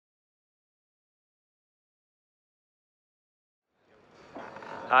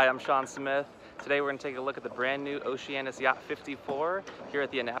Hi, I'm Sean Smith. Today we're going to take a look at the brand new Oceanis Yacht 54 here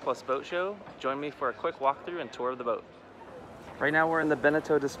at the Annapolis Boat Show. Join me for a quick walkthrough and tour of the boat. Right now we're in the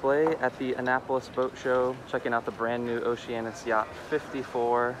Beneteau display at the Annapolis Boat Show, checking out the brand new Oceanis Yacht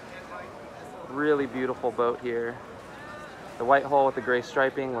 54. Really beautiful boat here. The white hull with the gray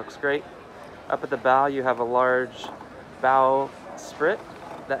striping looks great. Up at the bow you have a large bow sprit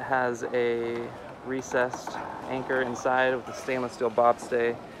that has a recessed anchor inside with a stainless steel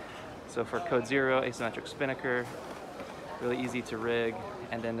bobstay. So for code 0, asymmetric spinnaker, really easy to rig.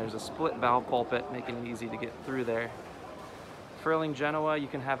 And then there's a split bow pulpit, making it easy to get through there. Furling Genoa, you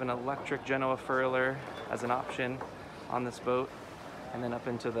can have an electric Genoa furler as an option on this boat. And then up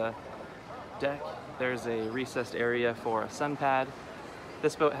into the deck, there's a recessed area for a sun pad.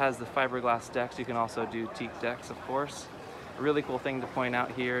 This boat has the fiberglass decks. You can also do teak decks, of course. A really cool thing to point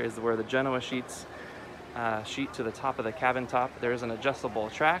out here is where the Genoa sheet to the top of the cabin top. There is an adjustable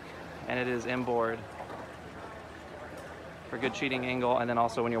track, and it is inboard for good sheeting angle. And then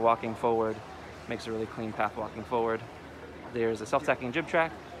also when you're walking forward, makes a really clean path walking forward. There's a self-tacking jib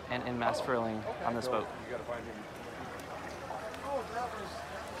track and in-mast furling on this boat.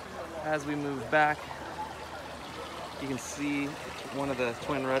 As we move back, you can see one of the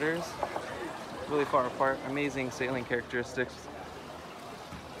twin rudders, really far apart. Amazing sailing characteristics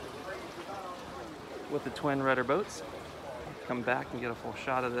with the twin rudder boats. Come back and get a full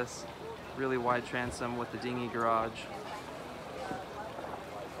shot of this. Really wide transom with the dinghy garage.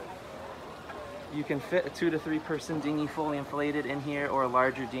 You can fit a 2 to 3 person dinghy fully inflated in here, or a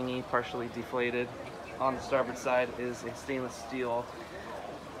larger dinghy partially deflated. On the starboard side is a stainless steel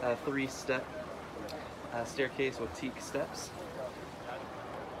 3-step staircase with teak steps.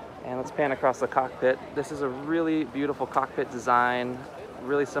 And let's pan across the cockpit. This is a really beautiful cockpit design.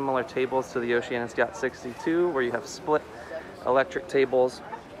 Really similar tables to the Oceanis Yacht 62, where you have split electric tables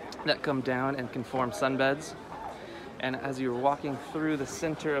that come down and can form sunbeds. And as you're walking through the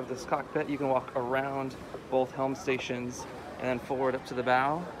center of this cockpit, you can walk around both helm stations and then forward up to the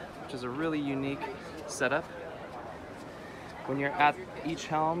bow, which is a really unique setup. When you're at each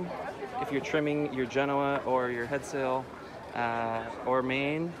helm, if you're trimming your Genoa or your headsail or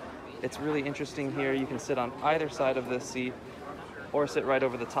main, it's really interesting here. You can sit on either side of this seat or sit right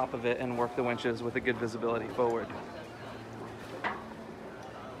over the top of it and work the winches with a good visibility forward.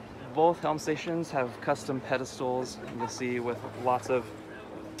 Both helm stations have custom pedestals, you'll see, with lots of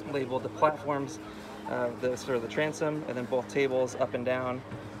labeled platforms, the transom, and then both tables up and down.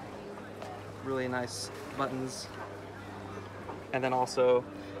 Really nice buttons. And then also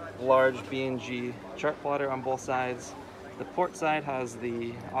large B&G chart plotter on both sides. The port side has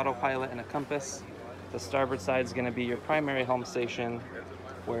the autopilot and a compass. The starboard side is going to be your primary helm station,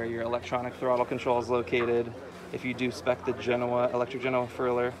 where your electronic throttle control is located if you do spec the Genoa, electric Genoa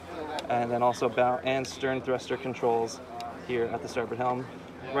furler, and then also bow and stern thruster controls here at the starboard helm.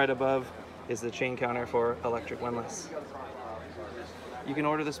 Right above is the chain counter for electric windlass. You can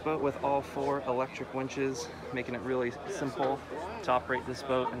order this boat with all 4 electric winches, making it really simple to operate this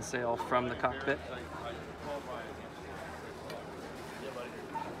boat and sail from the cockpit.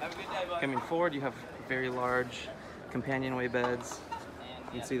 Coming forward, you have very large companionway beds.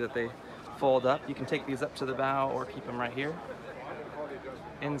 You can see that they fold up. You can take these up to the bow or keep them right here.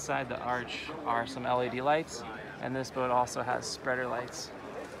 Inside the arch are some LED lights, and this boat also has spreader lights,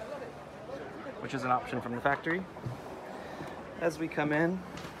 which is an option from the factory. As we come in,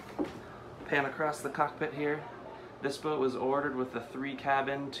 pan across the cockpit here. This boat was ordered with the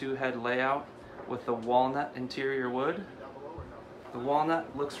 3-cabin, 2-head layout with the walnut interior wood. The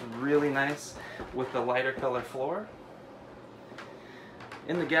walnut looks really nice with the lighter color floor.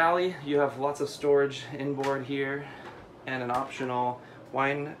 In the galley, you have lots of storage inboard here and an optional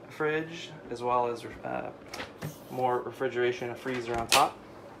wine fridge, as well as more refrigeration, a freezer on top.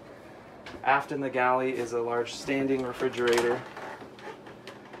 Aft in the galley is a large standing refrigerator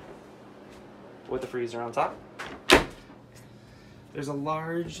with a freezer on top. There's a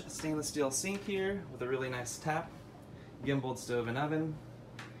large stainless steel sink here with a really nice tap, gimbaled stove and oven.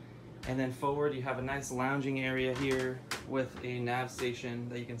 And then forward you have a nice lounging area here with a nav station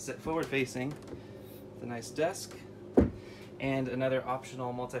that you can sit forward facing, with a nice desk, and another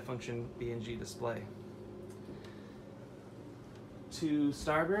optional multifunction B&G display. To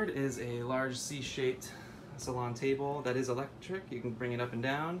starboard is a large C-shaped salon table that is electric. You can bring it up and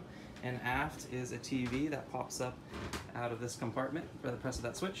down. And aft is a TV that pops up out of this compartment by the press of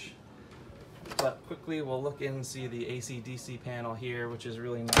that switch. But quickly we'll look in and see the AC/DC panel here, which is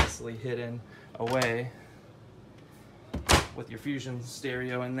really nicely hidden away with your Fusion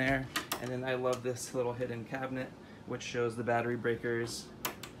stereo in there. And then I love this little hidden cabinet, which shows the battery breakers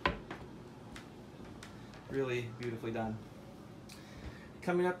Really beautifully done.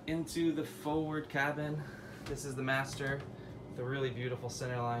 Coming up into the forward cabin, this is the master with a really beautiful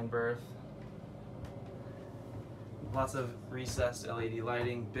centerline berth. Lots of recessed LED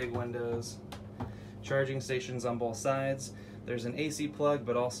lighting, big windows, charging stations on both sides. There's an AC plug,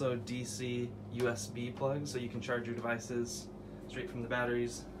 but also DC USB plug, so you can charge your devices straight from the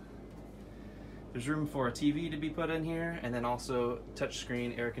batteries. There's room for a TV to be put in here, and then also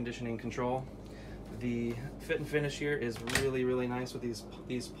touchscreen air conditioning control. The fit and finish here is really, really nice with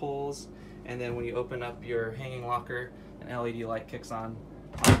these pulls, and then when you open up your hanging locker, an LED light kicks on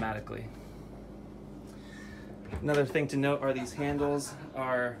automatically. Another thing to note are these handles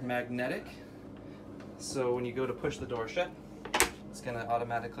are magnetic, so when you go to push the door shut, it's going to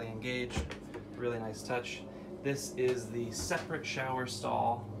automatically engage. Really nice touch. This is the separate shower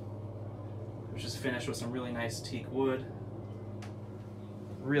stall, which is finished with some really nice teak wood.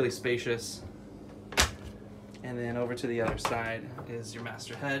 Really spacious. And then over to the other side is your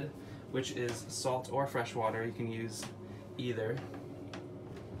master head, which is salt or fresh water. You can use either.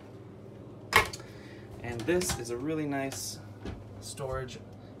 And this is a really nice storage,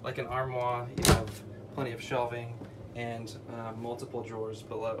 like an armoire. You have plenty of shelving and multiple drawers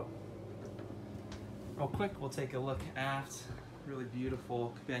below. Real quick, we'll take a look at really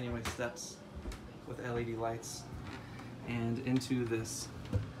beautiful companionway steps with LED lights and into this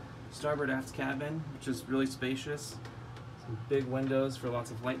starboard aft cabin, which is really spacious. Some big windows for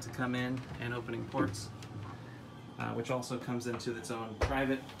lots of light to come in and opening ports, which also comes into its own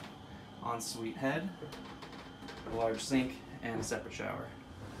private ensuite head, a large sink, and a separate shower.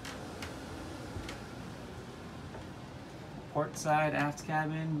 Port side aft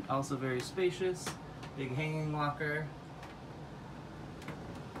cabin, also very spacious, big hanging locker,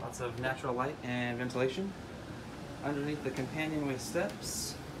 lots of natural light and ventilation. Underneath the companionway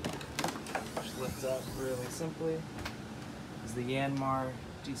steps, which lift up really simply, is the Yanmar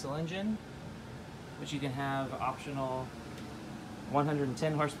diesel engine, which you can have optional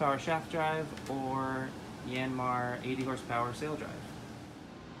 110 horsepower shaft drive or Yanmar 80 horsepower sail drive.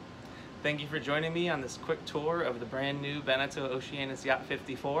 Thank you for joining me on this quick tour of the brand new Beneteau Oceanis Yacht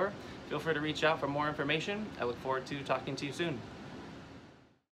 54. Feel free to reach out for more information. I look forward to talking to you soon.